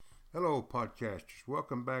Hello, podcasters.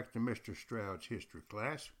 Welcome back to Mr. Stroud's history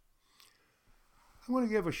class. I'm going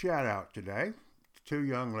to give a shout out today to two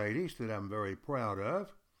young ladies that I'm very proud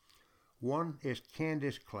of. One is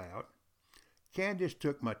Candace Cloud. Candace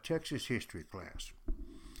took my Texas history class,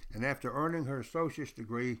 and after earning her associate's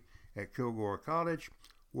degree at Kilgore College,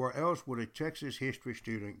 where else would a Texas history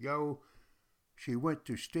student go? She went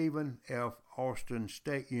to Stephen F. Austin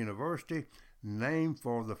State University, named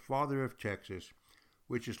for the father of Texas,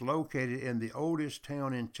 which is located in the oldest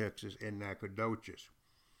town in Texas, in Nacogdoches.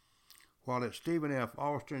 While at Stephen F.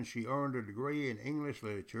 Austin, she earned a degree in English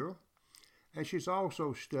literature, and she's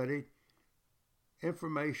also studied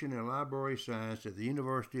information and library science at the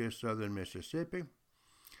University of Southern Mississippi.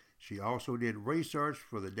 She also did research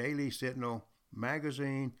for the Daily Sentinel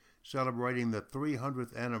magazine celebrating the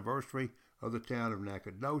 300th anniversary of the town of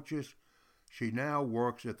Nacogdoches. She now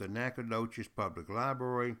works at the Nacogdoches Public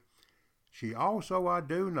Library. She also, I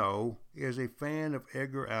do know, is a fan of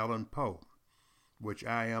Edgar Allan Poe, which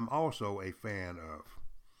I am also a fan of.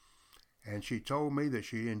 And she told me that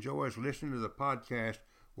she enjoys listening to the podcast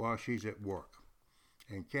while she's at work.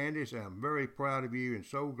 And Candace, I'm very proud of you and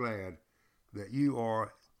so glad that you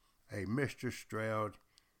are a Mr. Stroud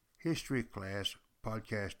history class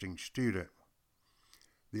podcasting student.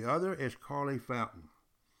 The other is Carly Fountain.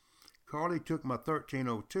 Carly took my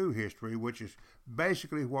 1302 history, which is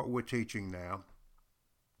basically what we're teaching now.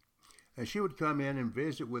 And she would come in and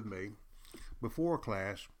visit with me before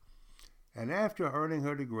class. And after earning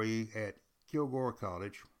her degree at Kilgore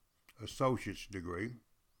College, associate's degree,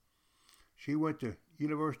 she went to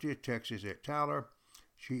University of Texas at Tyler.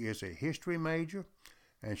 She is a history major,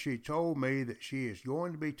 and she told me that she is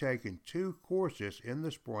going to be taking 2 courses in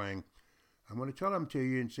the spring. I'm going to tell them to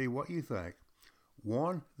you and see what you think.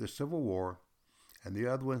 One, the Civil War, and the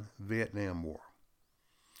other one, Vietnam War.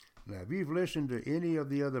 Now, if you've listened to any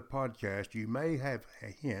of the other podcasts, you may have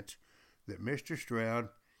a hint that Mr. Stroud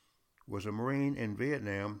was a Marine in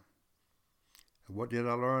Vietnam. What did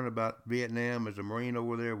I learn about Vietnam as a Marine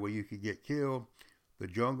over there? Well, you could get killed. The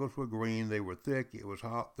jungles were green. They were thick. It was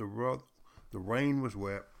hot. The rain was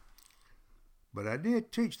wet. But I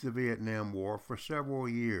did teach the Vietnam War for several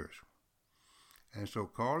years. And so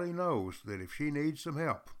Carly knows that if she needs some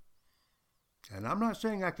help, and I'm not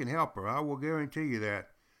saying I can help her, I will guarantee you that,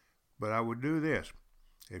 but I would do this.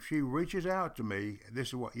 If she reaches out to me, this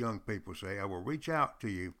is what young people say, I will reach out to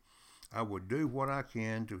you. I will do what I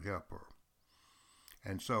can to help her.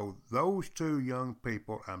 And so those 2 young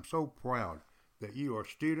people, I'm so proud that you are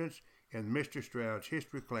students in Mr. Stroud's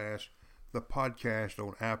history class, the podcast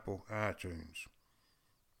on Apple iTunes.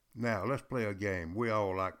 Now, let's play a game. We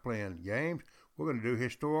all like playing games. We're going to do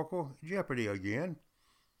historical Jeopardy again.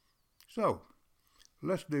 So,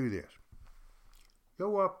 let's do this.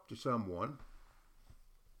 Go up to someone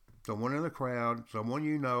in the crowd, someone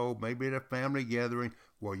you know, maybe at a family gathering,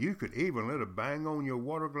 or you could even let a bang on your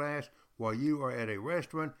water glass while you are at a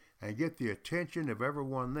restaurant and get the attention of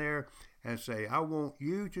everyone there and say, I want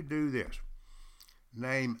you to do this.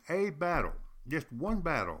 Name a battle, just one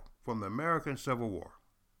battle from the American Civil War.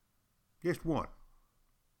 Just one.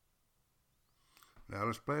 Now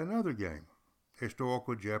let's play another game.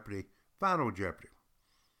 Historical Jeopardy, Final Jeopardy.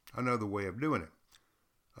 Another way of doing it.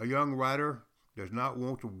 A young writer does not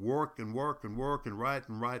want to work and write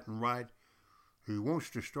and write. He wants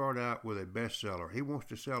to start out with a bestseller. He wants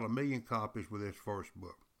to sell 1 million copies with his first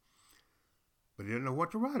book. But he doesn't know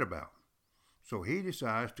what to write about. So he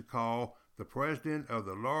decides to call the president of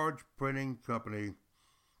the large publishing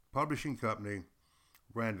company,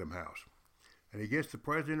 Random House. And he gets the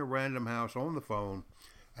president of Random House on the phone,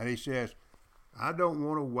 and he says, I don't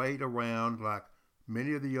want to wait around like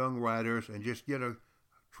many of the young writers and just get a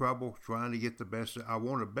trouble trying to get the bestseller. I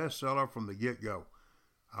want a bestseller from the get-go.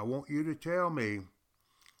 I want you to tell me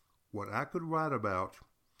what I could write about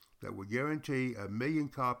that would guarantee 1 million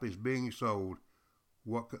copies being sold.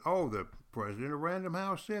 The president of Random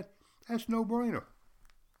House said, that's no-brainer.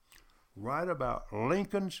 Write about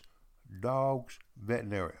Lincoln's Dogs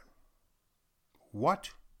Veterinarian. What?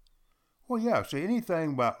 Well, yeah, see,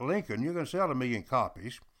 anything about Lincoln, you're going to sell 1 million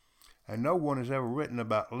copies, and no one has ever written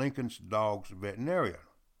about Lincoln's Dogs Veterinarian.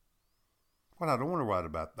 Well, I don't want to write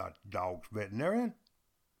about that Dogs Veterinarian.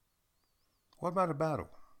 What about a battle?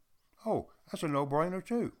 Oh, that's a no-brainer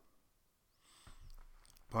too.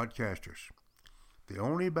 Podcasters, the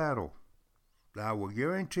only battle that I will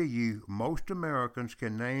guarantee you most Americans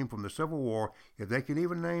can name from the Civil War, if they can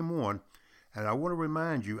even name one, and I want to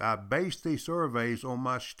remind you, I based these surveys on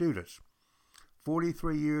my students,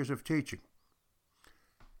 43 years of teaching.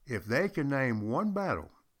 If they can name one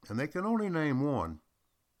battle, and they can only name one,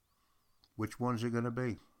 which one's it going to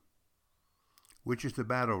be? Which is the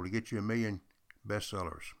battle to get you 1 million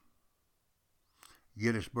bestsellers?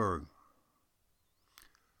 Gettysburg.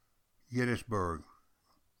 Gettysburg.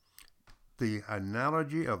 The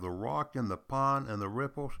analogy of the rock in the pond and the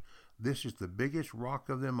ripples, this is the biggest rock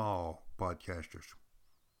of them all, podcasters.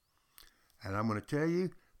 And I'm going to tell you,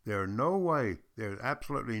 there's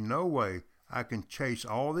absolutely no way I can chase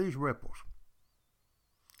all these ripples.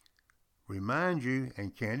 Remind you,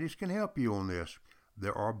 and Candace can help you on this,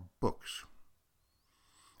 there are books.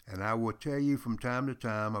 And I will tell you from time to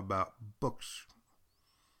time about books.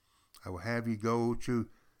 I will have you go to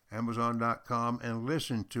Amazon.com and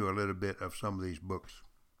listen to a little bit of some of these books.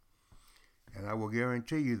 And I will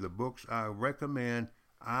guarantee you the books I recommend,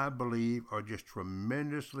 I believe, are just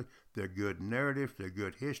tremendously, they're good narratives, they're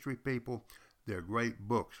good history people, they're great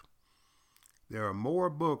books. There are more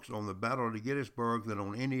books on the Battle of Gettysburg than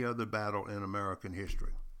on any other battle in American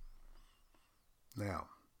history. Now,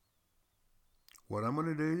 what I'm going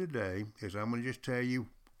to do today is I'm going to just tell you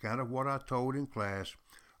kind of what I told in class,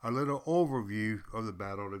 a little overview of the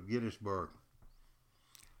Battle of Gettysburg.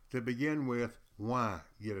 To begin with, why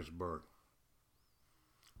Gettysburg?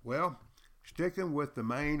 Well, sticking with the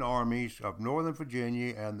main armies of Northern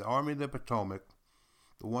Virginia and the Army of the Potomac,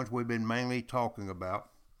 the ones we've been mainly talking about,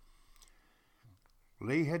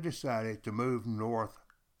 Lee had decided to move north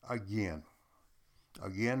again.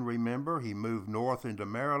 Again, remember, he moved north into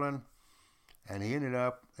Maryland, and he ended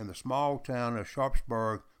up in the small town of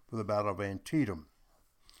Sharpsburg for the Battle of Antietam.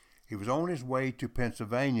 He was on his way to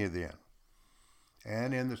Pennsylvania then.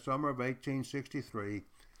 And in the summer of 1863,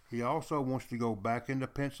 he also wants to go back into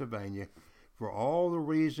Pennsylvania for all the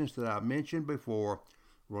reasons that I mentioned before,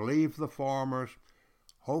 relieve the farmers,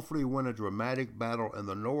 hopefully win a dramatic battle in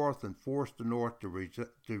the North and force the North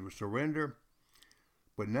to surrender.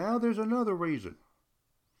 But now there's another reason.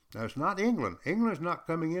 Now, it's not England. England's not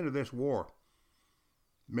coming into this war.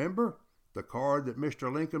 Remember the card that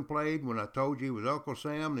Mr. Lincoln played when I told you he was Uncle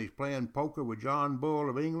Sam and he's playing poker with John Bull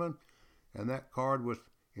of England? And that card was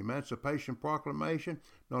Emancipation Proclamation?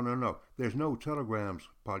 No. There's no telegrams,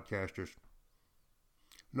 podcasters.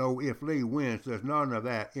 No, if Lee wins, there's none of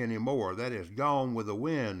that anymore. That is gone with the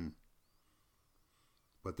wind.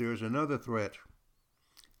 But there's another threat,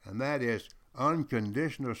 and that is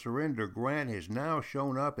unconditional surrender. Grant has now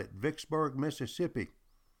shown up at Vicksburg, Mississippi.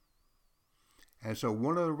 And so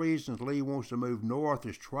one of the reasons Lee wants to move north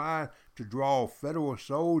is try to draw Federal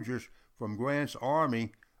soldiers from Grant's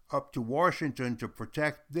army up to Washington to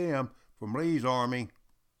protect them from Lee's army.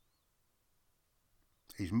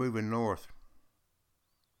 He's moving north.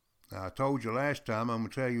 Now, I told you last time, I'm going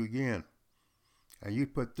to tell you again. And you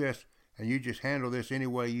put this, and you just handle this any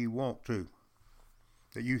way you want to,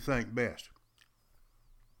 that you think best.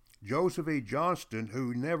 Joseph E. Johnston,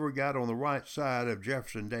 who never got on the right side of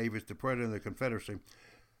Jefferson Davis, the president of the Confederacy,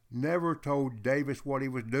 never told Davis what he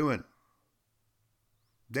was doing.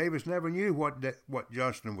 Davis never knew what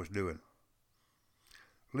Johnston was doing.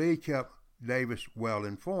 Lee kept Davis well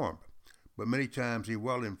informed, but many times he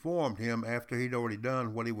well informed him after he'd already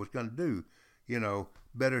done what he was going to do. You know,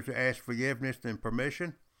 better to ask forgiveness than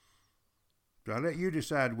permission. So I let you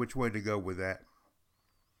decide which way to go with that.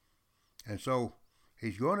 And so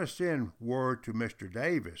he's going to send word to Mr.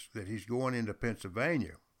 Davis that he's going into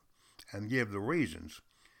Pennsylvania and give the reasons,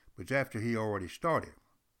 but it's after he already started.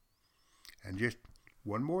 And just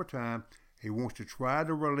one more time, he wants to try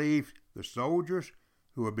to relieve the soldiers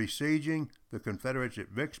who are besieging the Confederates at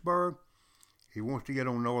Vicksburg. He wants to get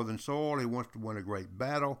on northern soil. He wants to win a great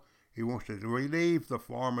battle. He wants to relieve the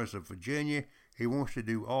farmers of Virginia. He wants to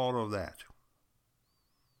do all of that.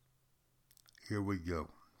 Here we go.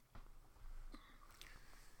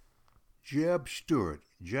 Jeb Stuart,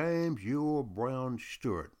 James Ewell Brown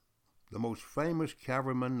Stuart, the most famous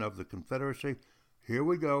cavalryman of the Confederacy. Here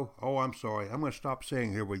we go. Oh, I'm sorry. I'm going to stop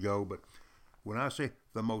saying here we go, but when I say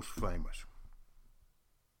the most famous,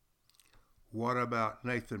 what about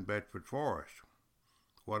Nathan Bedford Forrest?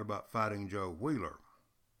 What about Fighting Joe Wheeler?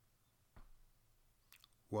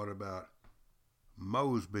 What about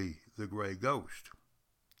Mosby the Gray Ghost?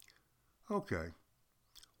 Okay,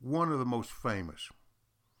 one of the most famous,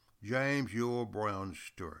 James Ewell Brown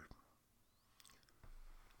Stuart.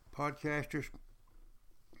 Podcasters,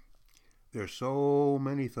 there's so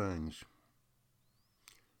many things.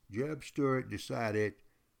 Jeb Stuart decided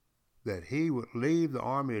that he would leave the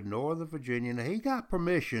Army of Northern Virginia. Now, he got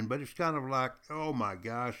permission, but it's kind of like, oh my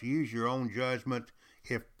gosh, use your own judgment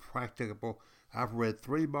if practicable. I've read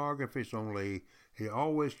 3 biographies on Lee. He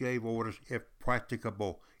always gave orders if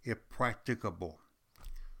practicable, if practicable.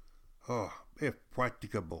 Oh, if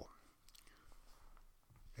practicable.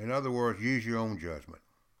 In other words, use your own judgment.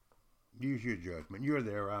 Use your judgment. You're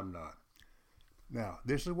there, I'm not. Now,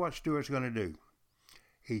 this is what Stuart's going to do.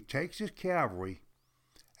 He takes his cavalry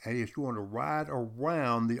and he's going to ride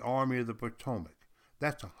around the Army of the Potomac.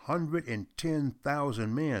 That's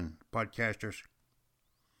 110,000 men, podcasters.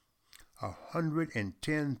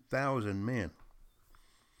 110,000 men.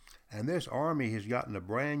 And this army has gotten a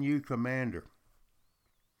brand new commander.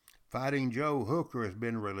 Fighting Joe Hooker has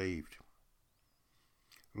been relieved.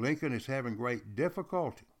 Lincoln is having great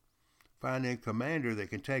difficulty finding a commander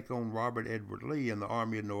that can take on Robert Edward Lee in the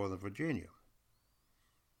Army of Northern Virginia.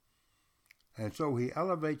 And so he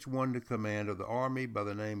elevates one to command of the army by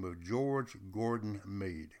the name of George Gordon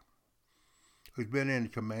Meade, who's been in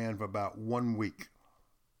command for about 1 week.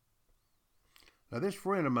 Now, this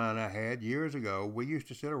friend of mine I had years ago, we used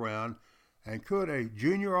to sit around and could a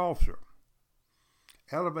junior officer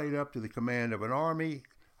elevate up to the command of an army?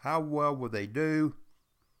 How well would they do?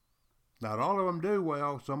 Not all of them do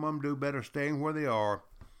well. Some of them do better staying where they are.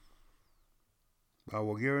 I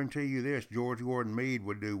will guarantee you this, George Gordon Meade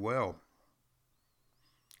would do well.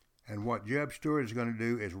 And what Jeb Stuart is going to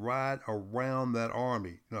do is ride around that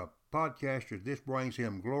army. Now, podcasters, this brings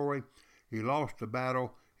him glory. He lost the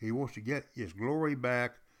battle. He wants to get his glory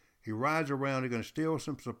back. He rides around. He's going to steal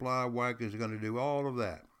some supply wagons. He's going to do all of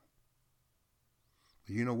that.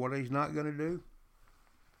 But you know what he's not going to do?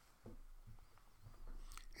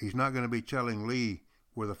 He's not going to be telling Lee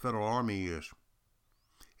where the Federal Army is.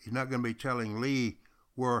 He's not going to be telling Lee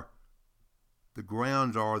where the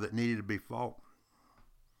grounds are that needed to be fought.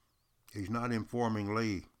 He's not informing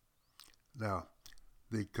Lee. Now,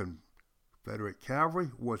 the Confederate cavalry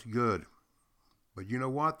was good. But you know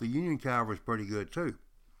what? The Union cavalry is pretty good too.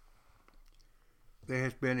 There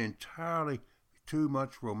has been entirely too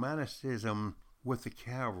much romanticism with the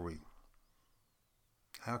cavalry.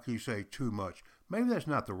 How can you say too much? Maybe that's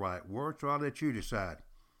not the right word, so I'll let you decide.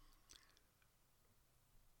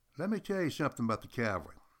 Let me tell you something about the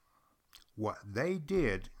cavalry. What they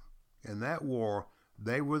did in that war,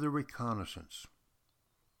 they were the reconnaissance.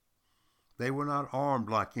 They were not armed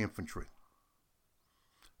like infantry.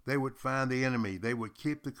 They would find the enemy. They would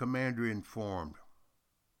keep the commander informed.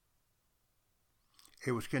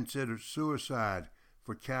 It was considered suicide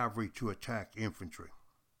for cavalry to attack infantry.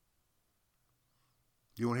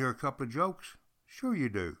 You want to hear a couple of jokes? Sure you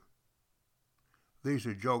do. These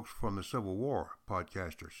are jokes from the Civil War,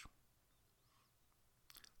 podcasters.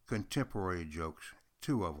 Contemporary jokes,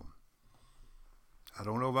 2 of them. I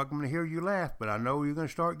don't know if I'm going to hear you laugh, but I know you're going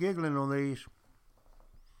to start giggling on these.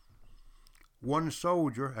 One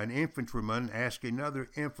soldier, an infantryman, asked another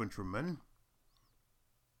infantryman,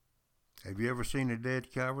 "Have you ever seen a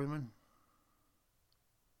dead cavalryman?"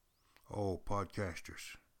 Oh,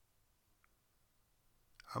 podcasters.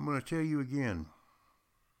 I'm going to tell you again.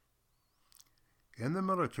 In the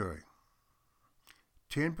military,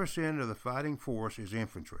 10% of the fighting force is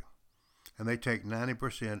infantry, and they take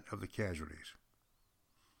 90% of the casualties.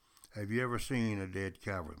 Have you ever seen a dead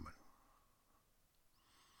cavalryman?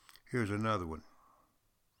 Here's another one.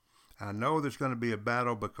 I know there's going to be a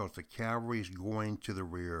battle because the cavalry is going to the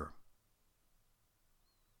rear.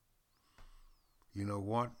 You know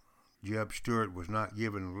what? Jeb Stuart was not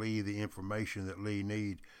giving Lee the information that Lee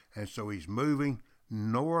needed, and so he's moving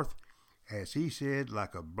north, as he said,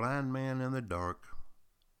 like a blind man in the dark.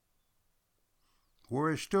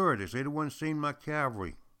 Where is Stuart? Has anyone seen my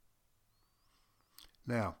cavalry?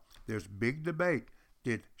 Now, there's big debate.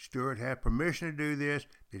 Did Stuart have permission to do this?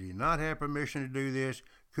 Did he not have permission to do this?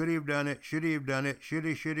 Could he have done it? Should he have done it? Should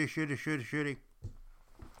he?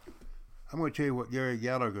 I'm going to tell you what Gary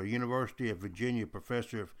Gallagher, University of Virginia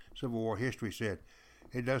professor of Civil War history, said.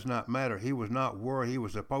 It does not matter. He was not where he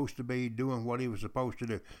was supposed to be, doing what he was supposed to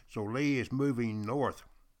do. So Lee is moving north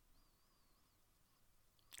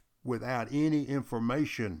without any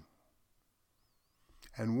information.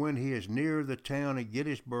 And when he is near the town of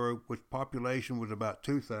Gettysburg, which population was about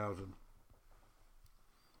 2,000,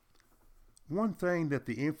 one thing that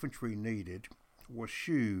the infantry needed was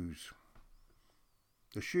shoes.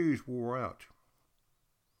 The shoes wore out.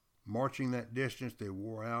 Marching that distance, they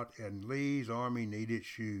wore out, and Lee's army needed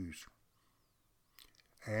shoes.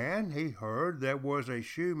 And he heard there was a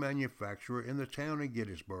shoe manufacturer in the town of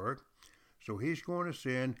Gettysburg, so he's going to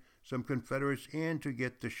send some Confederates in to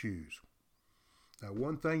get the shoes. Now,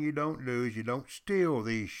 one thing you don't do is you don't steal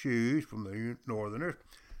these shoes from the Northerners.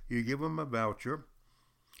 You give them a voucher,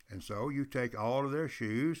 and so you take all of their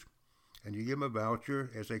shoes, and you give them a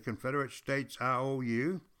voucher as a Confederate states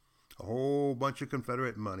IOU, a whole bunch of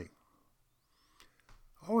Confederate money.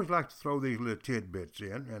 I always like to throw these little tidbits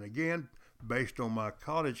in, and again, based on my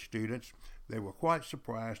college students, they were quite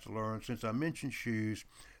surprised to learn, since I mentioned shoes,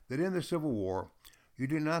 that in the Civil War, you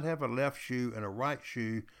did not have a left shoe and a right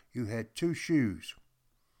shoe. You had two shoes.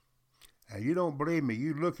 And you don't believe me,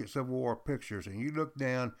 you look at Civil War pictures and you look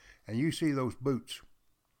down and you see those boots.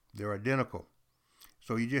 They're identical.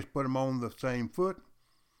 So you just put them on the same foot,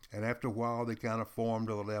 and after a while they kind of form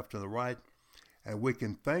to the left and the right. And we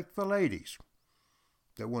can thank the ladies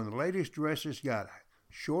that when the ladies' dresses got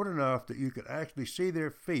short enough that you could actually see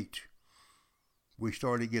their feet, we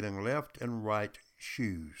started getting left and right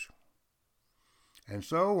shoes. And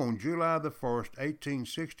so on July the 1st,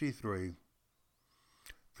 1863,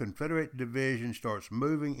 Confederate division starts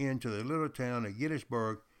moving into the little town of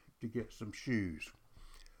Gettysburg to get some shoes.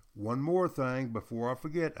 One more thing before I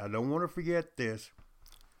forget, I don't want to forget this.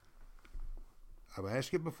 I've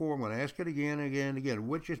asked it before, I'm going to ask it again and again and again.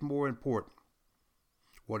 Which is more important?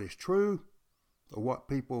 What is true or what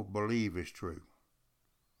people believe is true?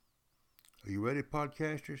 Are you ready,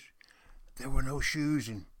 podcasters? There were no shoes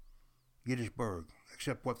in Gettysburg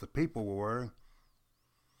except what the people were wearing.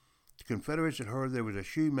 The Confederates had heard there was a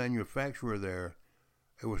shoe manufacturer there.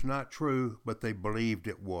 It was not true, but they believed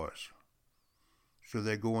it was. So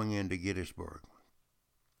they're going into Gettysburg.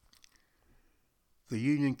 The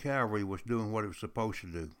Union cavalry was doing what it was supposed to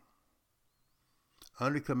do.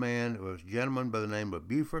 Under command was a gentleman by the name of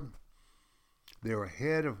Buford. They were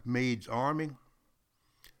head of Meade's army.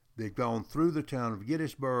 They've gone through the town of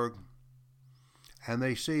Gettysburg, and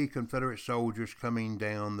they see Confederate soldiers coming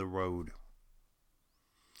down the road.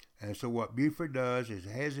 And so what Buford does is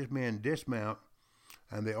has his men dismount,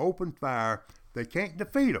 and they open fire. They can't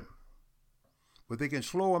defeat them, but they can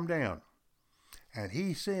slow them down. And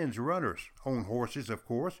he sends runners, on horses of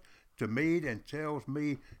course, to Meade and tells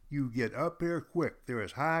me, you get up here quick. There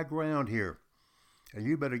is high ground here. And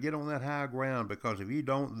you better get on that high ground, because if you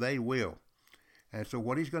don't, they will. And so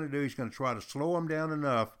what he's going to do, he's going to try to slow them down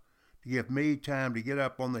enough to give Meade time to get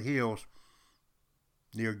up on the hills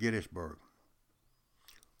near Gettysburg.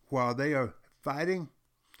 While they are fighting,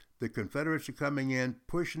 the Confederates are coming in,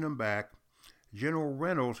 pushing them back. General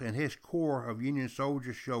Reynolds and his corps of Union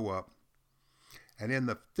soldiers show up. And in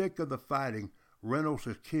the thick of the fighting, Reynolds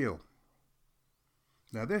is killed.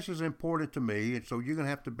 Now this is important to me, and so you're going to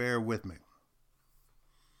have to bear with me.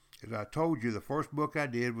 As I told you, the first book I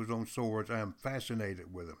did was on swords. I am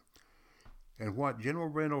fascinated with them. And what General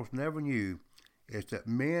Reynolds never knew is that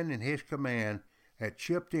men in his command had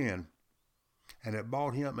chipped in and had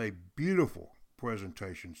bought him a beautiful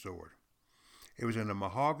presentation sword. It was in a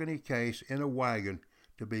mahogany case in a wagon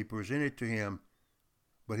to be presented to him,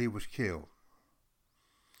 but he was killed.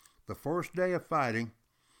 The first day of fighting,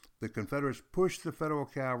 the Confederates pushed the Federal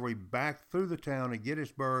cavalry back through the town of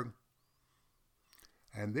Gettysburg,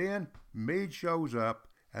 and then Meade shows up,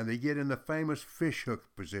 and they get in the famous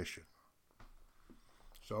fishhook position.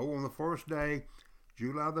 So on the first day,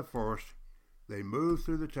 July the 1st, they move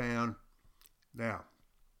through the town. Now,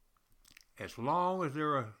 as long as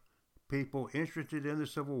there are people interested in the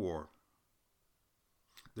Civil War,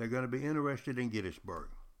 they're going to be interested in Gettysburg.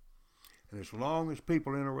 And as long as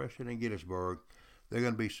people are interested in Gettysburg, there are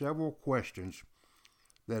going to be several questions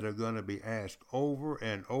that are going to be asked over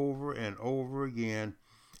and over and over again.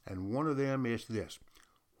 And one of them is this: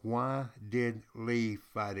 why did Lee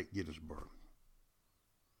fight at Gettysburg?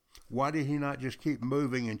 Why did he not just keep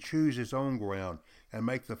moving and choose his own ground and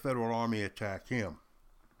make the Federal Army attack him?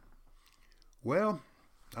 Well,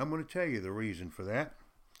 I'm going to tell you the reason for that.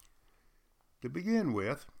 To begin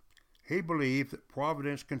with, he believed that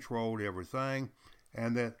Providence controlled everything,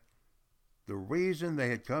 and that the reason they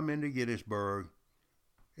had come into Gettysburg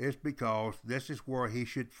is because this is where he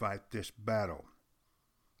should fight this battle.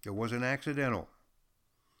 It wasn't accidental.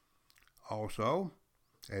 Also,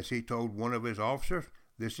 as he told one of his officers,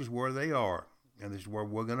 this is where they are, and this is where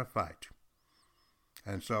we're going to fight.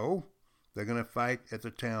 And so, they're going to fight at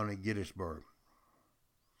the town of Gettysburg.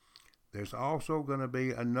 There's also going to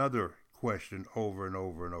be another question over and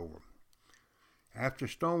over and over. After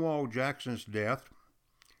Stonewall Jackson's death,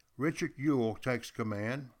 Richard Ewell takes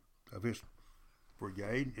command of his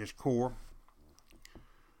brigade, his corps.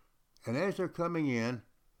 And as they're coming in,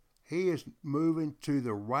 he is moving to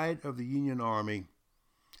the right of the Union Army.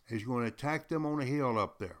 He's going to attack them on a hill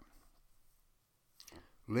up there.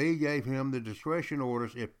 Lee gave him the discretion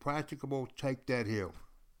orders, if practicable, take that hill.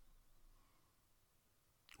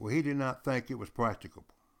 Well, he did not think it was practicable.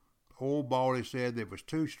 Old Baldy said that it was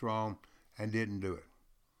too strong and didn't do it.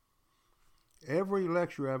 Every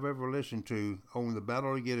lecture I've ever listened to on the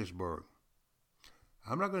Battle of Gettysburg,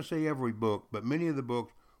 I'm not going to say every book, but many of the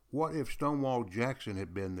books, what if Stonewall Jackson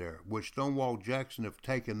had been there? Would Stonewall Jackson have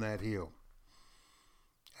taken that hill?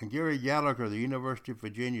 And Gary Gallagher, the University of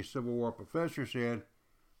Virginia Civil War professor, said,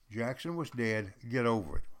 Jackson was dead. Get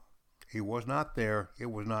over it. He was not there.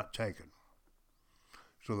 It was not taken.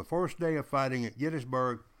 So the first day of fighting at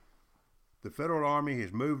Gettysburg, the Federal Army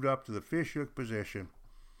has moved up to the Fishhook position.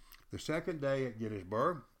 The second day at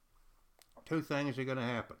Gettysburg, two things are going to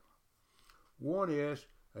happen. One is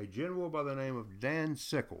a general by the name of Dan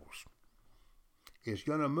Sickles is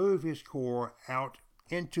going to move his corps out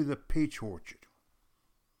into the peach orchard.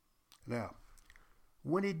 Now,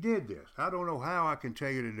 when he did this, I don't know how I can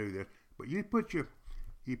tell you to do this, but you put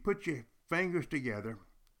your fingers together,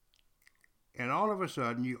 and all of a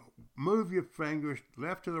sudden you move your fingers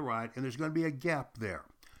left to the right, and there's going to be a gap there.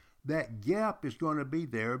 That gap is going to be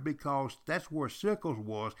there because that's where Sickles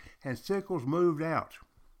was, and Sickles moved out.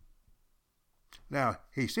 Now,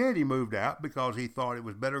 he said he moved out because he thought it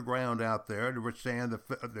was better ground out there to withstand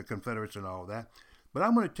the Confederates and all that. But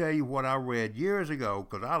I'm going to tell you what I read years ago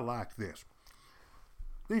because I like this.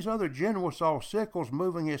 These other generals saw Sickles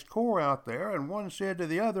moving his corps out there, and one said to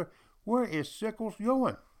the other, "Where is Sickles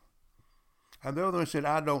going?" And the other one said,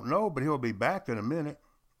 "I don't know, but he'll be back in a minute."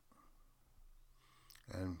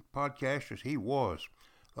 And podcasters, he was.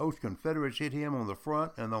 Those Confederates hit him on the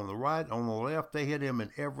front and on the right, on the left. They hit him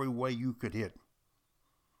in every way you could hit.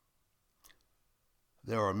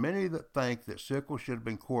 There are many that think that Sickles should have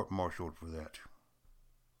been court-martialed for that.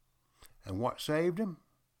 And what saved him?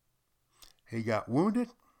 He got wounded.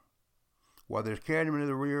 While they're carrying him into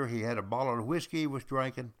the rear, he had a bottle of whiskey he was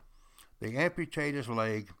drinking. They amputate his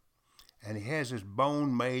leg, and he has his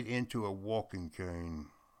bone made into a walking cane.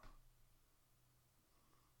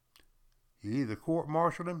 You either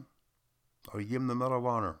court-martialed him, or you give him the Medal of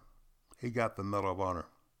Honor. He got the Medal of Honor.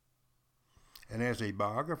 And as a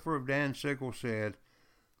biographer of Dan Sickles said,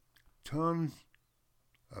 tons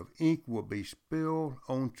of ink will be spilled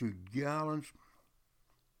onto gallons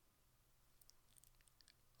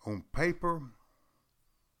on paper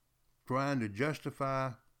trying to justify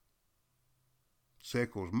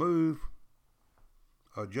Sickles' move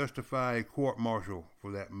or justify a court-martial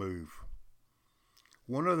for that move.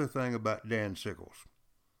 One other thing about Dan Sickles.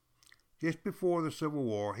 Just before the Civil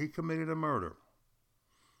War, he committed a murder.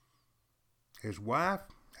 His wife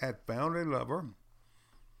had found a lover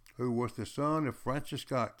who was the son of Francis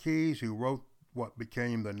Scott Keys, who wrote what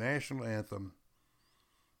became the national anthem.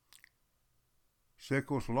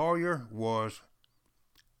 Sickles' lawyer was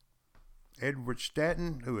Edward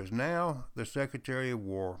Stanton, who is now the Secretary of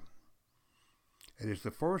War. It is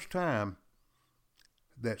the first time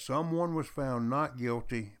that someone was found not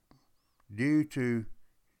guilty due to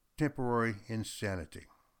temporary insanity.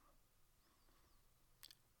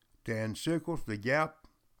 Dan Sickles, the gap,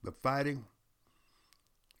 the fighting,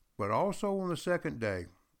 but also on the second day,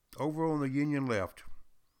 over on the Union left,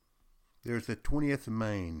 there's the 20th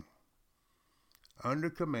Maine,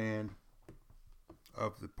 under command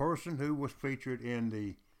of the person who was featured in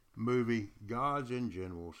the movie Gods and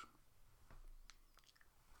Generals.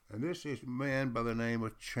 And this is a man by the name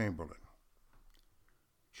of Chamberlain.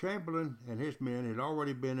 Chamberlain and his men had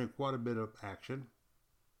already been in quite a bit of action.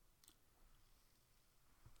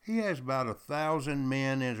 He has about 1,000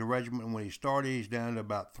 men in his regiment. When he started, he's down to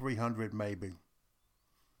about 300 maybe.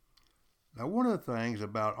 Now, one of the things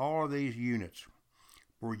about all of these units,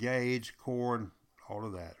 brigades, corps, all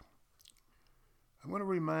of that, I'm going to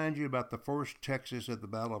remind you about the 1st Texas at the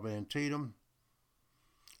Battle of Antietam.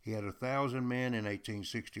 He had 1,000 men in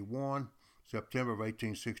 1861, September of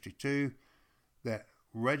 1862. That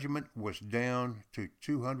regiment was down to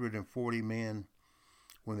 240 men.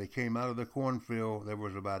 When they came out of the cornfield, there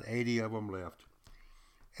was about 80 of them left.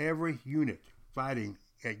 Every unit fighting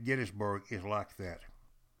at Gettysburg is like that.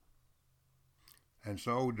 And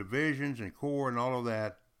so divisions and corps and all of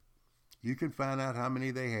that, you can find out how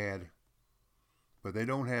many they had, but they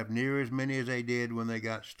don't have near as many as they did when they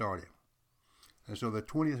got started. And so the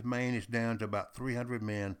 20th Maine is down to about 300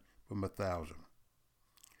 men from 1,000.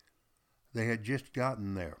 They had just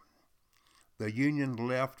gotten there. The Union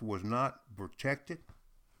left was not protected.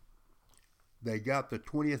 They got the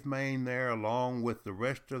 20th Maine there along with the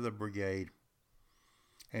rest of the brigade,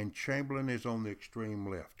 and Chamberlain is on the extreme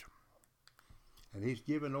left. And he's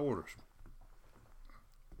given orders.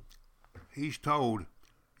 He's told,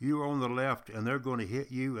 you're on the left and they're going to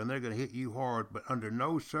hit you, and they're going to hit you hard, but under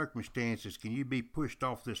no circumstances can you be pushed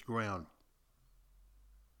off this ground.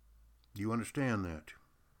 Do you understand that?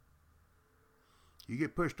 You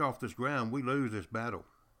get pushed off this ground, we lose this battle.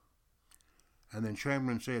 And then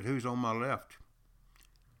Chamberlain said, who's on my left?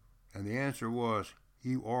 And the answer was,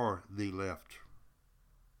 you are the left.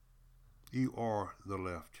 You are the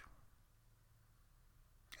left.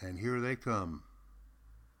 And here they come.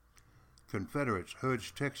 Confederates, Hood's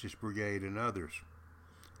Texas Brigade and others,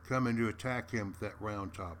 coming to attack him at that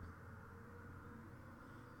round top.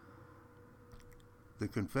 The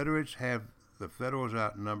Confederates have the Federals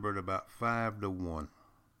outnumbered about 5-1.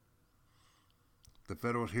 The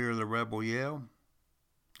Federals hear the rebel yell,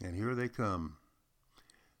 and here they come.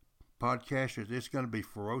 Podcasters, it's going to be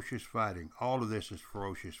ferocious fighting. All of this is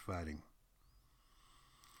ferocious fighting.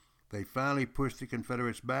 They finally push the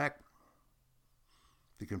Confederates back.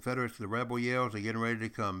 The Confederates, the rebel yells, they're getting ready to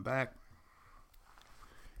come back.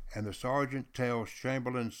 And the sergeant tells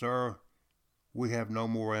Chamberlain, "Sir, we have no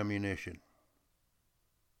more ammunition."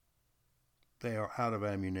 They are out of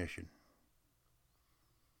ammunition.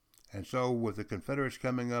 And so with the Confederates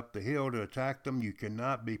coming up the hill to attack them, you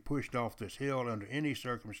cannot be pushed off this hill under any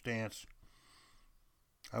circumstance.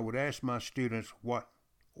 I would ask my students, what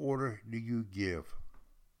order do you give?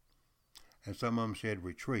 And some of them said,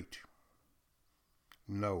 retreat.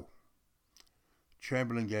 No.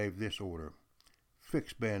 Chamberlain gave this order: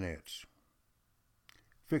 fix bayonets.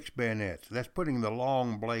 Fix bayonets. That's putting the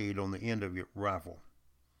long blade on the end of your rifle.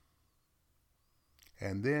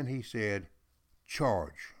 And then he said,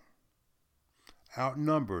 charge.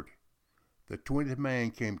 Outnumbered, the 20th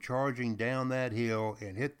man came charging down that hill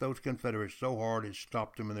and hit those Confederates so hard it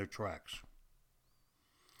stopped them in their tracks.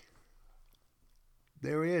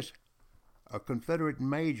 There is a Confederate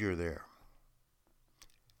major there,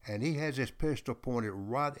 and he has his pistol pointed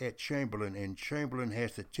right at Chamberlain, and Chamberlain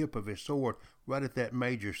has the tip of his sword right at that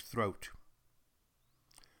major's throat.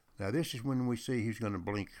 Now this is when we see he's going to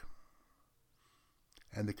blink.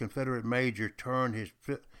 And the Confederate major turned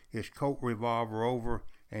his Colt revolver over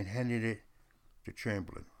and handed it to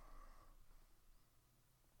Chamberlain.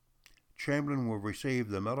 Chamberlain will receive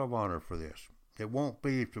the Medal of Honor for this. It won't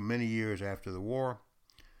be for many years after the war.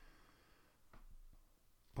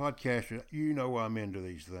 Podcasters, you know I'm into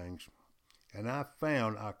these things. And I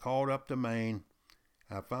called up to Maine.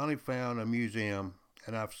 I finally found a museum,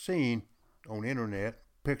 and I've seen on the internet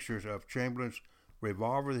pictures of Chamberlain's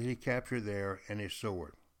revolver that he captured there and his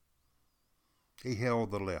sword. He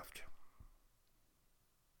held the left.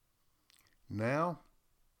 Now,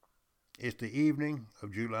 it's the evening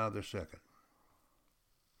of July the 2nd.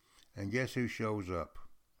 And guess who shows up?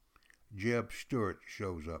 Jeb Stuart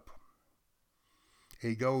shows up.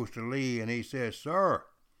 He goes to Lee and he says, "Sir,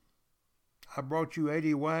 I brought you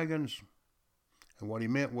 80 wagons." And what he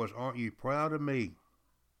meant was, aren't you proud of me?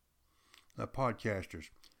 Now, podcasters,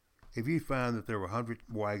 if you find that there were 100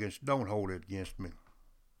 wagons, don't hold it against me.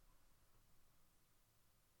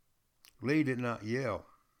 Lee did not yell,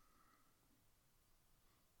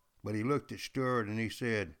 but he looked at Stuart and he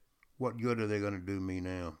said, "What good are they going to do me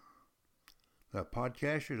now?" Now,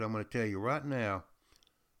 podcasters, I'm going to tell you right now,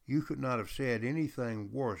 you could not have said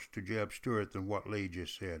anything worse to Jeb Stuart than what Lee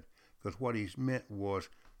just said, because what he meant was,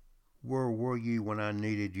 where were you when I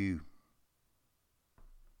needed you?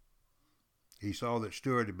 He saw that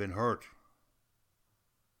Stuart had been hurt.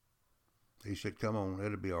 He said, "Come on,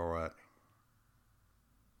 it'll be all right."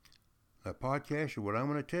 Now, podcaster, what I'm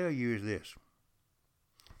going to tell you is this.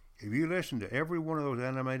 If you listen to every one of those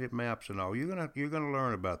animated maps and all, you're going to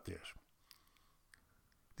learn about this.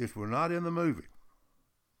 This was not in the movie.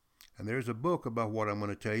 And there's a book about what I'm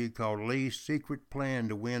going to tell you called Lee's Secret Plan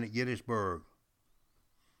to Win at Gettysburg.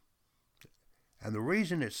 And the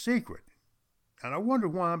reason it's secret, and I wonder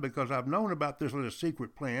why, because I've known about this little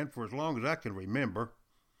secret plan for as long as I can remember.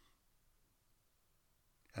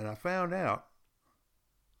 And I found out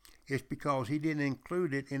it's because he didn't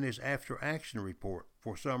include it in his after-action report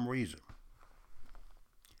for some reason.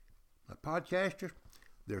 Now, podcasters,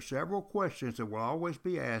 there are several questions that will always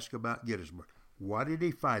be asked about Gettysburg. Why did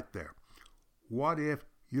he fight there? What if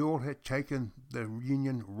Ewell had taken the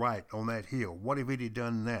Union right on that hill? What if he'd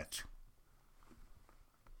done that?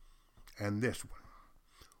 And this one.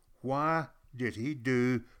 Why did he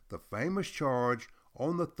do the famous charge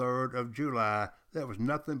on the 3rd of July that was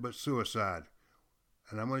nothing but suicide?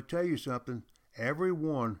 And I'm going to tell you something.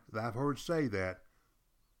 Everyone that I've heard say that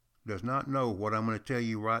does not know what I'm going to tell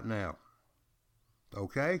you right now.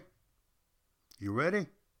 Okay? You ready?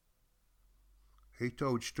 He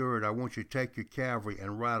told Stuart, "I want you to take your cavalry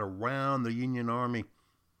and ride around the Union Army,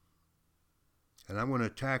 and I'm going to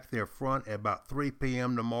attack their front at about 3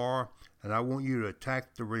 p.m. tomorrow, and I want you to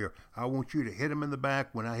attack the rear. I want you to hit them in the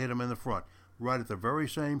back when I hit them in the front, right at the very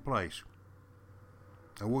same place.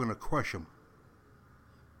 And we're going to crush them.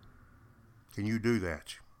 Can you do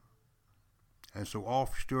that?" And so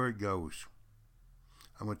off Stuart goes.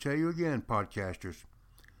 I'm going to tell you again, podcasters,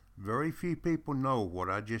 very few people know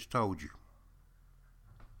what I just told you.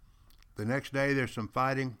 The next day there's some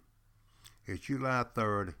fighting. It's July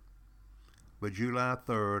 3rd. But July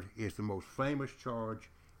 3rd is the most famous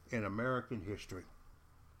charge in American history,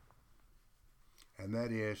 and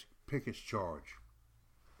that is Pickett's Charge.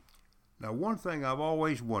 Now, one thing I've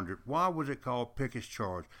always wondered, why was it called Pickett's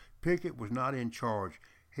Charge? Pickett was not in charge.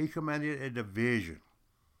 He commanded a division.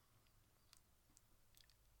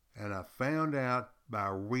 And I found out by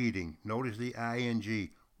reading, notice the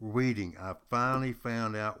ing, reading, I finally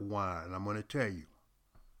found out why, and I'm going to tell you.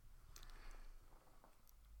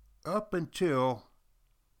 Up until,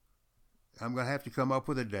 I'm going to have to come up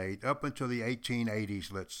with a date, up until the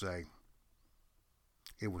 1880s, let's say,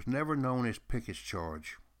 it was never known as Pickett's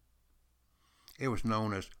Charge. It was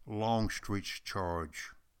known as Longstreet's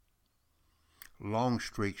Charge.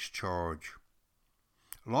 Longstreet's Charge.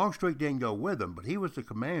 Longstreet didn't go with them, but he was the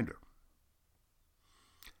commander.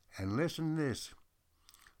 And listen to this.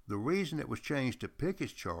 The reason it was changed to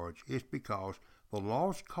Pickett's Charge is because the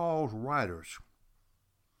Lost Cause writers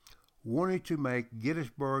wanted to make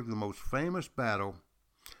Gettysburg the most famous battle,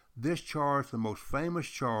 this charge the most famous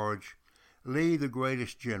charge, Lee the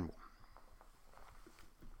greatest general.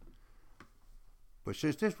 But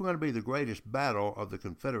since this was going to be the greatest battle of the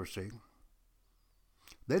Confederacy,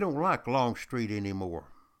 they don't like Longstreet anymore.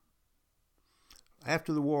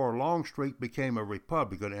 After the war, Longstreet became a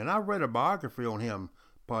Republican, and I read a biography on him,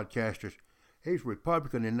 podcasters. He's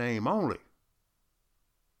Republican in name only.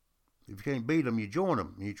 If you can't beat him, you join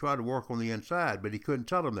him, and you try to work on the inside, but he couldn't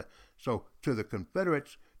tell them that. So to the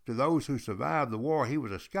Confederates, to those who survived the war, he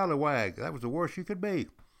was a scallywag. That was the worst you could be.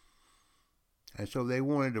 And so they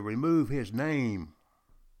wanted to remove his name.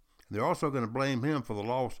 They're also going to blame him for the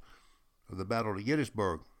loss of the Battle of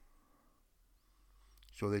Gettysburg.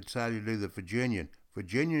 So they decided to do the Virginian.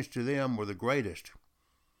 Virginians to them were the greatest.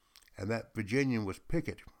 And that Virginian was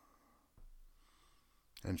Pickett.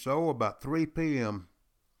 And so about 3 p.m.,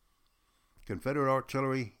 Confederate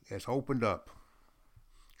artillery has opened up,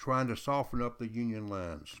 trying to soften up the Union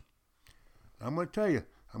lines. I'm going to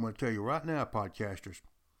tell you right now, podcasters,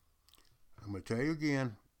 I'm going to tell you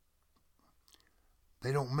again,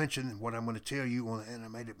 they don't mention what I'm going to tell you on the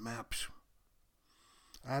animated maps.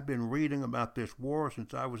 I've been reading about this war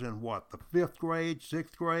since I was in the 5th grade,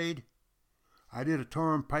 6th grade. I did a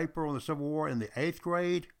term paper on the Civil War in the 8th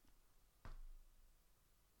grade.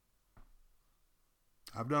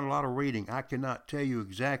 I've done a lot of reading. I cannot tell you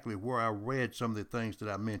exactly where I read some of the things that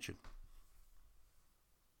I mentioned.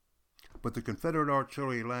 But the Confederate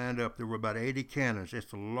artillery lined up. There were about 80 cannons.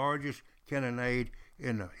 It's the largest cannonade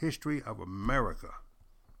in the history of America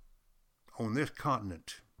on this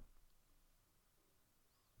continent.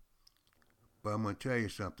 But I'm going to tell you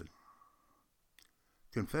something.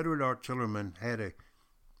 Confederate artillerymen had a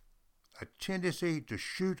tendency to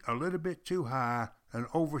shoot a little bit too high and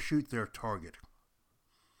overshoot their target.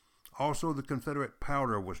 Also, the Confederate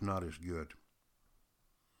powder was not as good.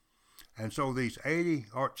 And so these 80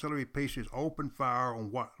 artillery pieces opened fire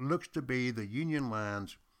on what looks to be the Union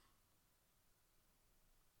lines,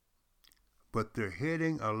 but they're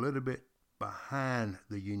heading a little bit behind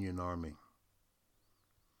the Union Army.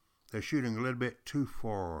 They're shooting a little bit too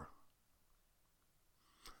far.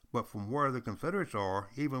 But from where the Confederates are,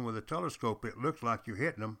 even with a telescope, it looks like you're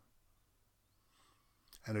hitting them.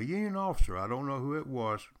 And a Union officer, I don't know who it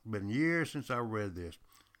was, been years since I read this,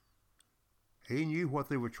 he knew what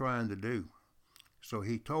they were trying to do. So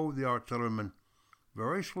he told the artillerymen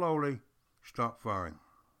very slowly, stop firing.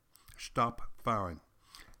 Stop firing.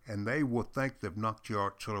 And they will think they've knocked your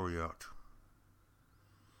artillery out.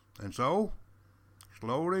 And so,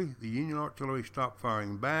 slowly, the Union artillery stopped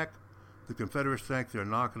firing back. The Confederates think they're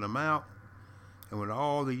knocking them out. And when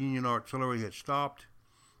all the Union artillery had stopped,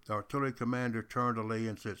 the artillery commander turned to Lee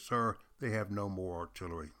and said, "Sir, they have no more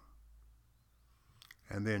artillery."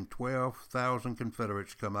 And then 12,000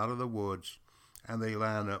 Confederates come out of the woods, and they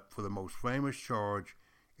line up for the most famous charge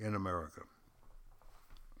in America.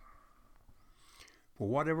 For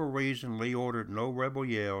whatever reason, Lee ordered no rebel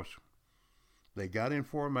yells. They got in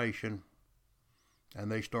formation,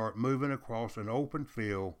 and they start moving across an open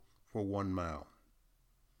field for 1 mile.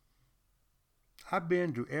 I've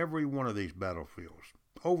been to every one of these battlefields.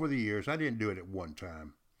 Over the years, I didn't do it at one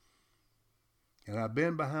time. And I've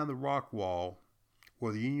been behind the rock wall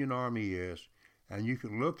where the Union Army is, and you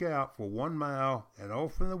can look out for 1 mile, and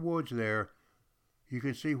off in the woods there, you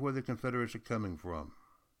can see where the Confederates are coming from.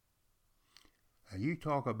 And you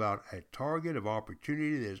talk about a target of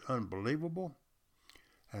opportunity that is unbelievable.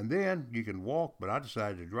 And then you can walk, but I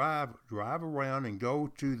decided to drive around and go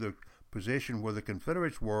to the position where the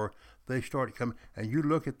Confederates were. They started coming, and you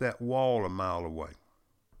look at that wall a mile away.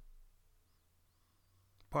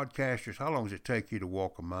 Podcasters, how long does it take you to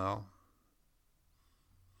walk a mile?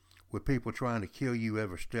 With people trying to kill you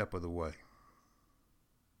every step of the way.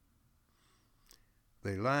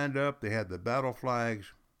 They lined up. They had the battle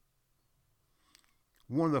flags.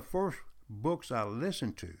 One of the first books I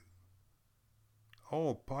listened to,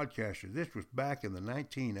 podcasters, this was back in the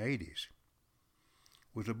 1980s,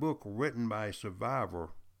 was a book written by a survivor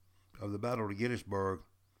of the Battle of Gettysburg,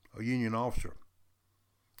 a Union officer.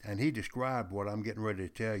 And he described what I'm getting ready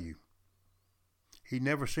to tell you. He'd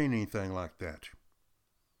never seen anything like that.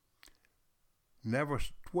 Never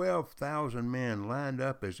 12,000 men lined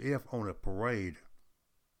up as if on a parade.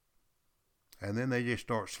 And then they just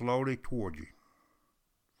start slowly toward you.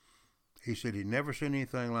 He said he'd never seen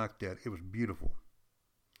anything like that. It was beautiful.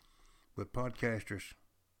 But podcasters,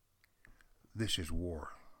 this is war.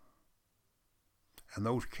 And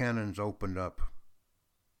those cannons opened up.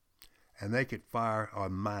 And they could fire a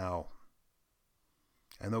mile.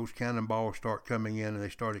 And those cannonballs start coming in and they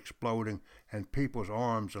start exploding. And people's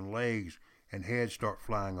arms and legs and heads start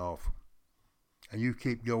flying off. And you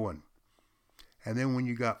keep going. And then when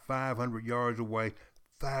you got 500 yards away,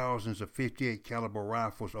 thousands of .58 caliber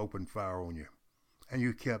rifles opened fire on you. And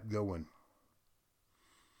you kept going.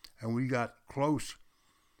 And when you got close,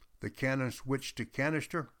 the cannon switched to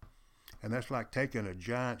canister. And that's like taking a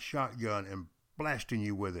giant shotgun and blasting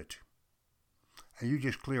you with it. And you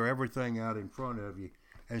just clear everything out in front of you.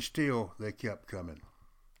 And still, they kept coming.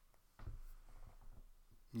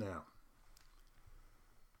 Now,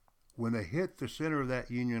 when they hit the center of that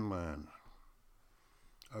Union line,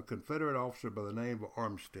 a Confederate officer by the name of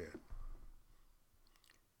Armstead,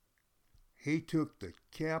 he took the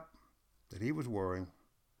cap that he was wearing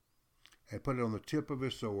and put it on the tip of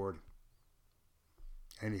his sword,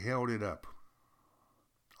 and he held it up.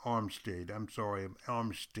 Armstead,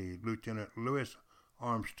 Lieutenant Louis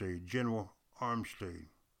Armstead, General Armstead.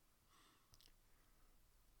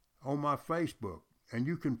 On my Facebook, and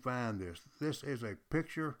you can find this. This is a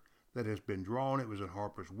picture that has been drawn. It was in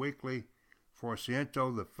Harper's Weekly.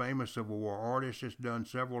 Forciento, the famous Civil War artist, has done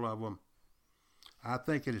several of them. I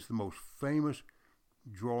think it is the most famous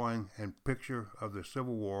drawing and picture of the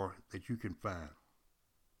Civil War that you can find.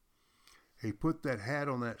 He put that hat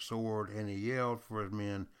on that sword and he yelled for his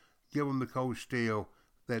men, give them the cold steel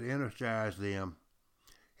that energized them.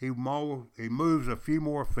 He moves a few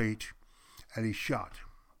more feet and he's shot.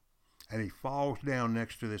 And he falls down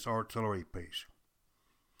next to this artillery piece.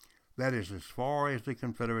 That is as far as the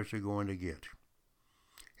Confederates are going to get.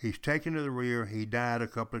 He's taken to the rear. He died a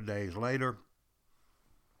couple of days later.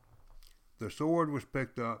 The sword was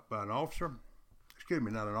picked up by an officer. Excuse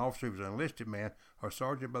me, not an officer. He was an enlisted man, a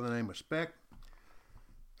sergeant by the name of Speck.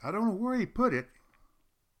 I don't know where he put it,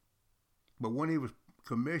 but when he was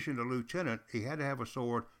commissioned a lieutenant, he had to have a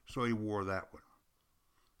sword, so he wore that one.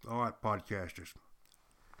 All right, podcasters.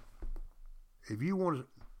 If you want to,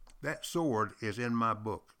 that sword is in my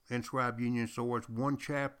book, Inscribed Union Swords. One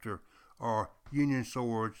chapter are Union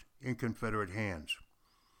swords in Confederate hands.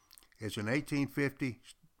 It's an 1850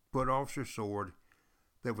 foot officer sword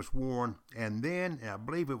that was worn, and then, I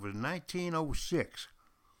believe it was 1906,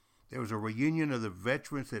 there was a reunion of the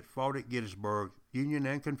veterans that fought at Gettysburg, Union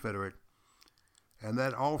and Confederate, and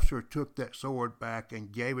that officer took that sword back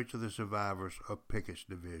and gave it to the survivors of Pickett's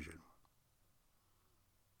division.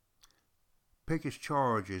 Pickett's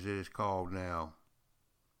charge, as it is called now,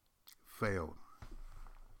 failed.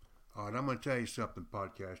 All right, I'm going to tell you something,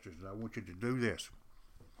 podcasters, and I want you to do this.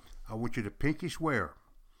 I want you to pinky swear.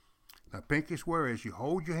 Now, pinky swear is you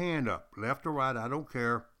hold your hand up, left or right, I don't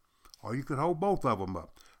care, or you could hold both of them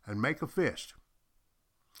up and make a fist.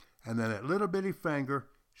 And then that little bitty finger,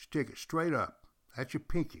 stick it straight up. That's your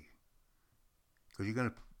pinky. Because you're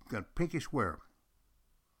going to pinky swear.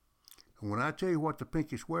 And when I tell you what to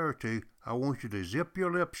pinky swear to, I want you to zip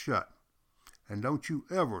your lips shut. And don't you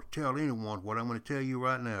ever tell anyone what I'm going to tell you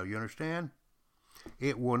right now. You understand?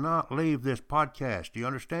 It will not leave this podcast. Do you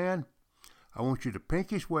understand? I want you to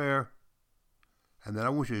pinky swear, and then I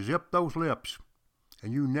want you to zip those lips,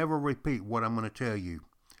 and you never repeat what I'm going to tell you.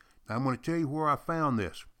 Now, I'm going to tell you where I found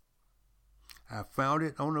this. I found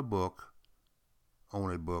it in a book. And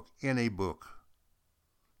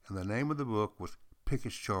the name of the book was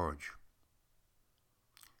Pickett's Charge.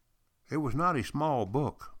 It was not a small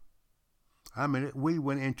book. I mean, we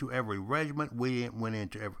went into every regiment. We went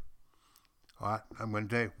into every... All right, I'm going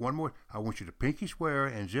to tell you one more. I want you to pinky swear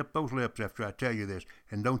and zip those lips after I tell you this.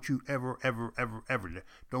 And don't you ever,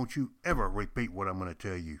 don't you ever repeat what I'm going to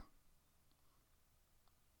tell you.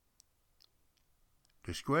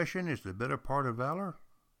 Discretion is the better part of valor.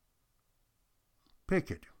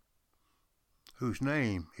 Pickett, whose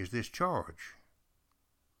name is this charge,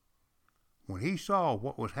 when he saw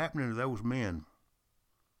what was happening to those men,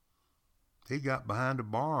 he got behind a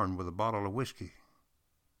barn with a bottle of whiskey.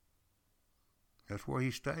 That's where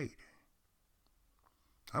he stayed.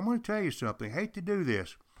 I'm going to tell you something. Hate to do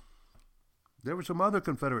this. There were some other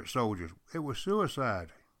Confederate soldiers. It was suicide.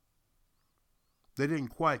 They didn't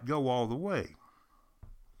quite go all the way.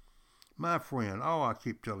 My friend, I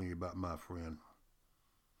keep telling you about my friend.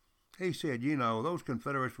 He said, those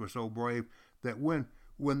Confederates were so brave that when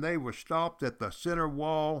they were stopped at the center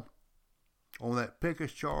wall on that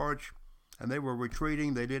Pickett's charge and they were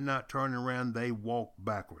retreating, they did not turn around, they walked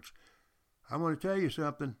backwards. I'm going to tell you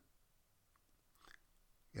something.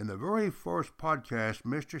 In the very first podcast,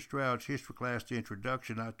 Mr. Stroud's History Class, the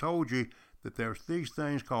introduction, I told you that there's these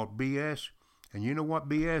things called BS. And you know what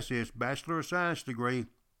BS is? Bachelor of Science degree.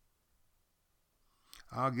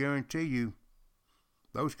 I'll guarantee you,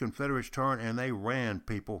 those Confederates turned and they ran,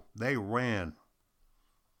 people. They ran.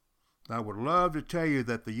 I would love to tell you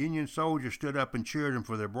that the Union soldiers stood up and cheered them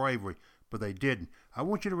for their bravery, but they didn't. I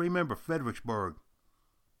want you to remember Fredericksburg,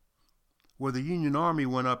 where the Union Army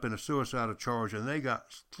went up in a suicidal charge and they got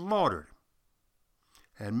slaughtered.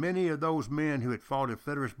 And many of those men who had fought at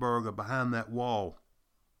Fredericksburg are behind that wall.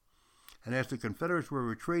 And as the Confederates were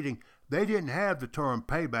retreating, they didn't have the term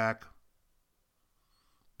payback,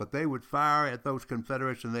 but they would fire at those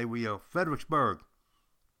Confederates and they would yell, Fredericksburg,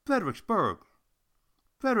 Fredericksburg,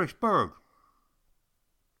 Fredericksburg.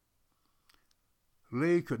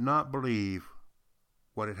 Lee could not believe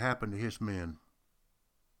what had happened to his men.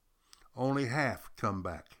 Only half come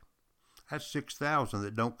back. That's 6,000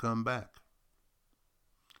 that don't come back.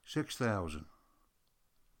 6,000.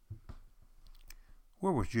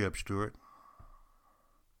 Where was Jeb Stuart?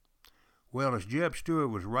 Well, as Jeb Stuart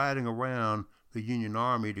was riding around the Union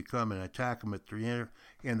Army to come and attack them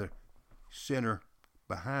in the center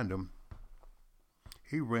behind him,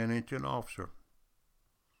 he ran into an officer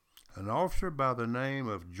by the name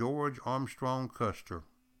of George Armstrong Custer.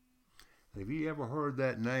 If you ever heard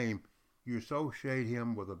that name, you associate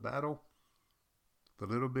him with a battle, the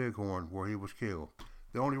Little Bighorn, where he was killed.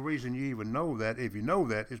 The only reason you even know that, if you know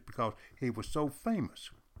that, is because he was so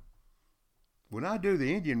famous. When I do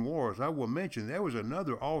the Indian Wars, I will mention there was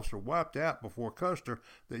another officer wiped out before Custer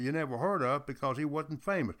that you never heard of because he wasn't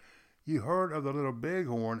famous. You heard of the Little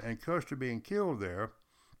Bighorn and Custer being killed there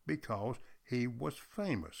because he was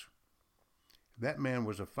famous. That man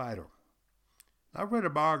was a fighter. I read a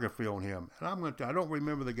biography on him, and I don't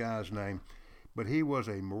remember the guy's name, but he was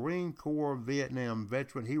a Marine Corps Vietnam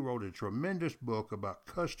veteran. He wrote a tremendous book about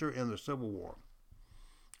Custer and the Civil War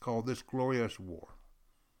called This Glorious War.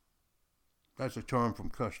 That's a term from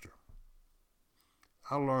Custer.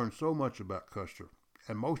 I learned so much about Custer,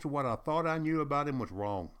 and most of what I thought I knew about him was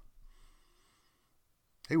wrong.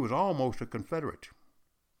 He was almost a Confederate.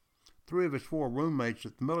 3 of his 4 roommates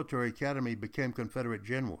at the military academy became Confederate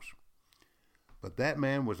generals. But that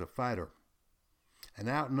man was a fighter. And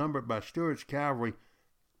outnumbered by Stuart's cavalry,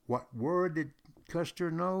 what word did Custer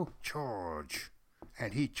know? Charge.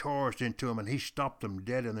 And he charged into them and he stopped them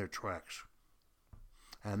dead in their tracks.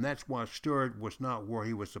 And that's why Stuart was not where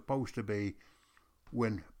he was supposed to be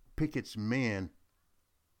when Pickett's men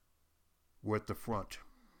were at the front.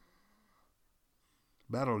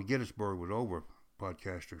 Battle of Gettysburg was over,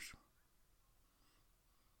 podcasters.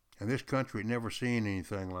 And this country had never seen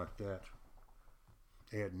anything like that.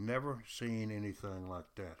 They had never seen anything like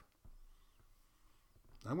that.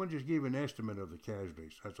 I'm going to just give you an estimate of the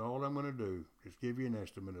casualties. That's all I'm going to do. Just give you an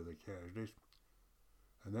estimate of the casualties.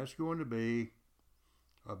 And that's going to be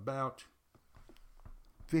about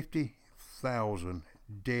 50,000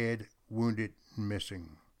 dead, wounded,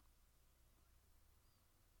 missing.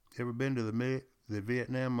 Ever been to the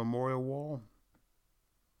Vietnam Memorial Wall?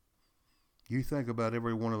 You think about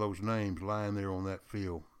every one of those names lying there on that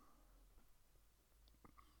field.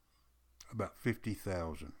 About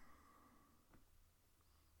 50,000.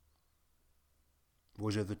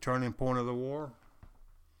 Was it the turning point of the war?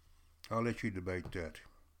 I'll let you debate that.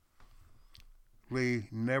 Lee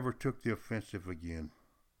never took the offensive again.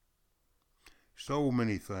 So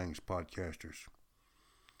many things, podcasters.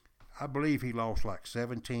 I believe he lost like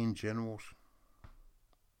 17 generals.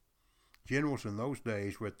 Generals in those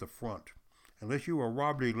days were at the front. Unless you were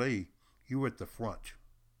Robert E. Lee, you were at the front.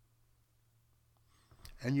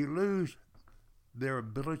 And you lose their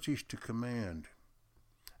abilities to command.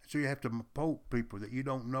 So you have to poke people that you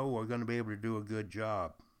don't know are going to be able to do a good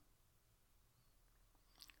job.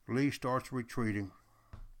 Lee starts retreating.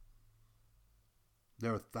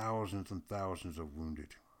 There are thousands and thousands of wounded.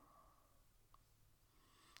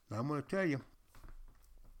 Now I'm going to tell you,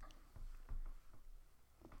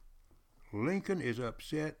 Lincoln is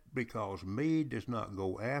upset because Meade does not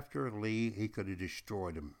go after Lee. He could have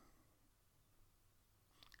destroyed him.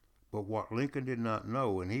 But what Lincoln did not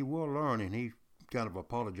know, and he will learn, and he kind of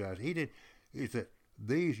apologize. He did. Is that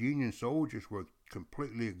these Union soldiers were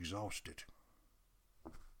completely exhausted.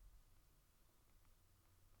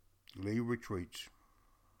 Lee retreats.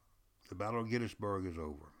 The Battle of Gettysburg is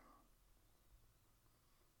over.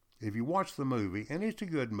 If you watch the movie, and it's a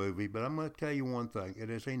good movie, but I'm going to tell you one thing. It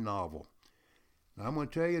is a novel. Now, I'm going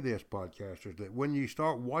to tell you this, podcasters, that when you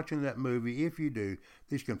start watching that movie, if you do,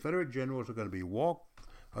 these Confederate generals are going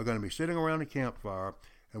to be sitting around a campfire,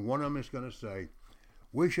 and one of them is going to say,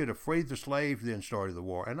 "We should have freed the slaves, then started the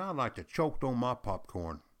war." And I'd like to choke on my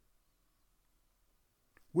popcorn.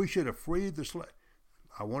 We should have freed the slaves.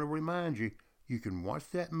 I want to remind you, you can watch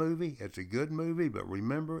that movie. It's a good movie, but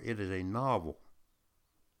remember, it is a novel.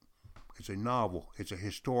 It's a novel. It's a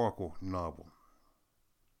historical novel.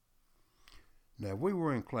 Now, if we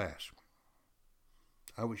were in class,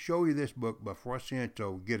 I would show you this book by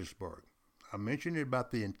Frosiento, Gettysburg. I mentioned it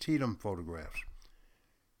about the Antietam photographs.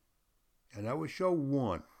 And I would show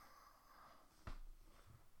one.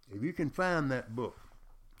 If you can find that book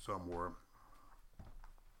somewhere,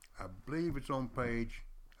 I believe it's on page,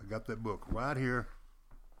 I got that book right here.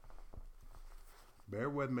 Bear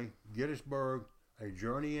with me. Gettysburg, A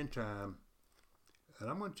Journey in Time. And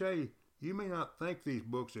I'm going to tell you, you may not think these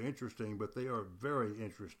books are interesting, but they are very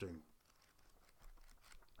interesting.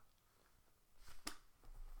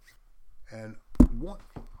 And what?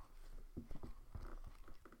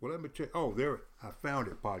 Well, let me tell you. Oh, there, I found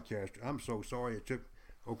it, podcaster. I'm so sorry it took.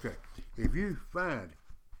 Okay. If you find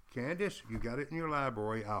Candace, you got it in your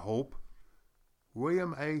library, I hope.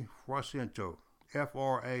 William A. Frosiento,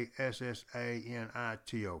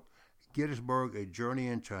 Frassanito, Gettysburg, A Journey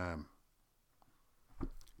in Time.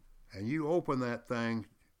 And you open that thing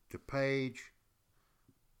to page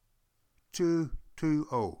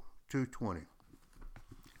 220.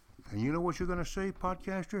 And you know what you're going to see,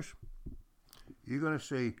 podcasters? You're going to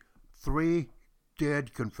see 3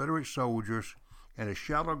 dead Confederate soldiers in a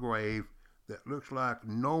shallow grave that looks like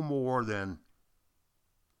no more than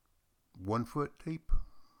 1 foot deep.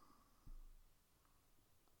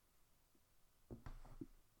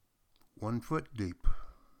 1 foot deep.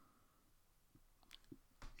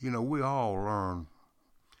 You know, we all learn.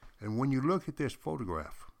 And when you look at this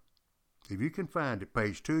photograph, if you can find it,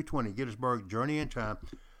 page 220, Gettysburg, Journey in Time,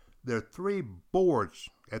 there are 3 boards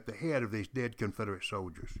at the head of these dead Confederate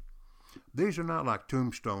soldiers. These are not like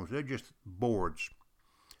tombstones. They're just boards.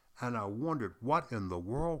 And I wondered, what in the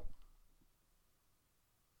world?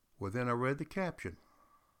 Well, then I read the caption.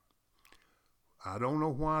 I don't know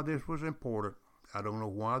why this was important. I don't know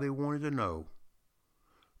why they wanted to know.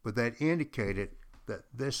 But that indicated that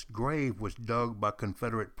this grave was dug by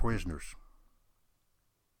Confederate prisoners.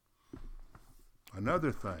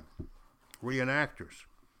 Another thing, reenactors.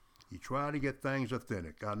 You try to get things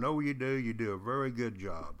authentic. I know you do. You do a very good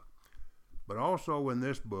job. But also in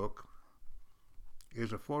this book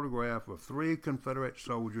is a photograph of 3 Confederate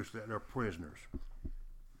soldiers that are prisoners.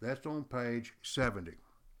 That's on page 70.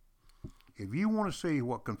 If you want to see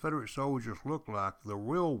what Confederate soldiers look like, the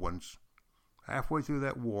real ones, halfway through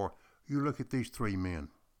that war, you look at these 3 men.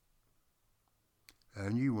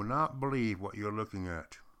 And you will not believe what you're looking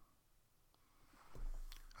at.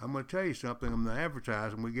 I'm going to tell you something. I'm going to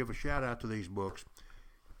advertise, and we give a shout out to these books.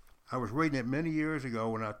 I was reading it many years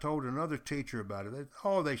ago, and I told another teacher about it.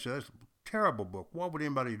 They said, "It's a terrible book. Why would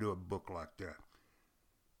anybody do a book like that?"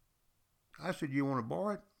 I said, "You want to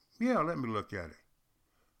borrow it?" "Yeah, let me look at it."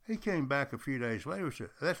 He came back a few days later and said,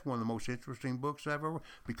 "That's one of the most interesting books I've ever read."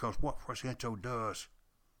 Because what Frosiento does,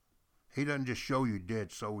 he doesn't just show you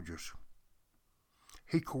dead soldiers.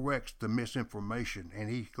 He corrects the misinformation, and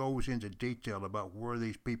he goes into detail about where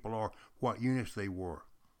these people are, what units they were.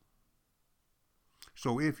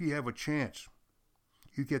 So if you have a chance,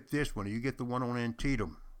 you get this one, or you get the one on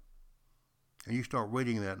Antietam, and you start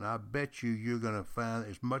reading that, and I bet you're going to find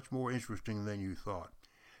it's much more interesting than you thought.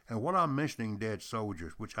 And what I'm mentioning, dead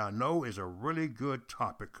soldiers, which I know is a really good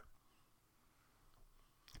topic.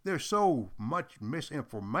 There's so much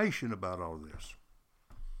misinformation about all this.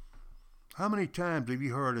 How many times have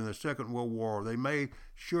you heard in the Second World War they made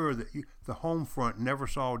sure that the home front never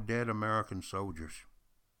saw dead American soldiers?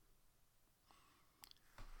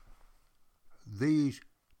 These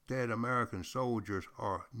dead American soldiers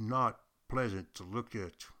are not pleasant to look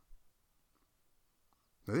at.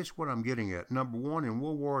 Now, this is what I'm getting at. Number 1, in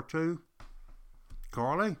World War II,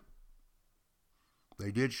 Carly,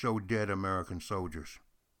 they did show dead American soldiers.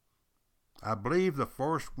 I believe the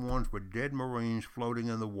first ones were dead Marines floating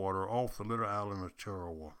in the water off the little island of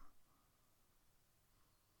Tarawa.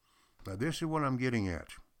 Now, this is what I'm getting at.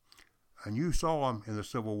 And you saw them in the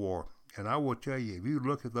Civil War. And I will tell you, if you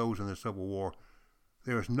look at those in the Civil War,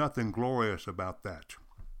 There's nothing glorious about that.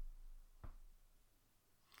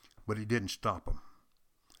 But it didn't stop them.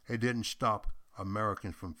 It didn't stop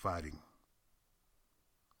Americans from fighting.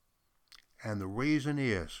 And the reason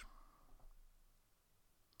is,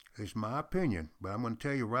 it's my opinion, but I'm going to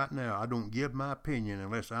tell you right now, I don't give my opinion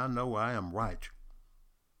unless I know I am right.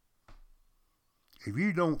 If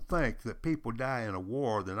you don't think that people die in a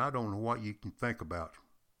war, then I don't know what you can think about.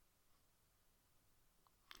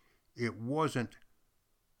 It wasn't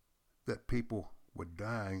that people were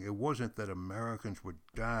dying. It wasn't that Americans were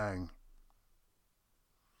dying,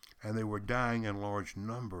 and they were dying in large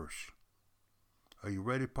numbers. Are you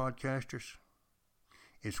ready, podcasters?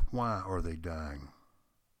 It's why are they dying?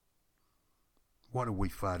 What are we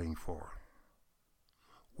fighting for?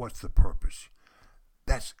 What's the purpose?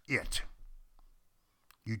 That's it.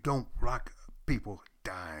 You don't like people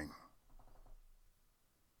dying.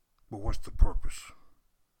 But what's the purpose?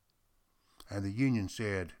 And the Union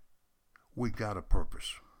said, we got a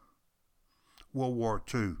purpose. World War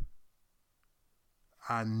II,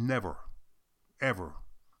 I never, ever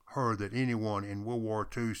heard that anyone in World War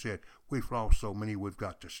II said, we've lost so many, we've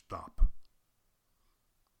got to stop.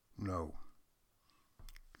 No.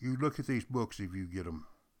 You look at these books if you get them.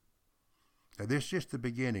 Now, this is just the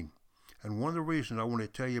beginning. And one of the reasons I want to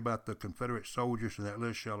tell you about the Confederate soldiers in that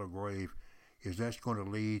little shallow grave is that's going to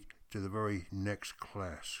lead to the very next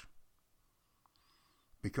class.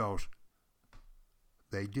 Because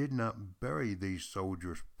they did not bury these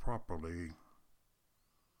soldiers properly.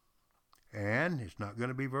 And it's not going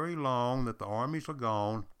to be very long that the armies are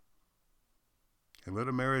gone. And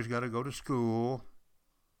little Mary's got to go to school.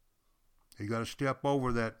 You got to step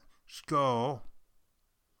over that skull.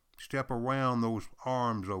 Step around those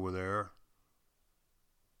arms over there.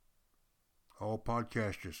 All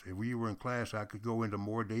podcasters, if we were in class, I could go into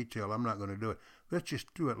more detail. I'm not going to do it. Let's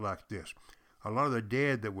just do it like this. A lot of the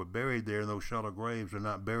dead that were buried there in those shallow graves are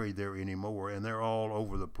not buried there anymore, and they're all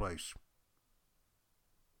over the place.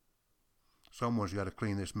 Someone's got to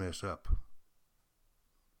clean this mess up.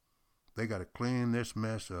 They got to clean this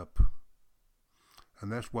mess up.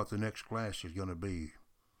 And that's what the next class is going to be.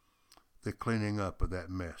 The cleaning up of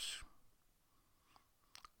that mess.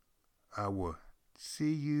 I will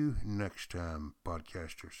see you next time,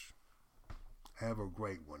 podcasters. Have a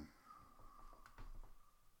great one.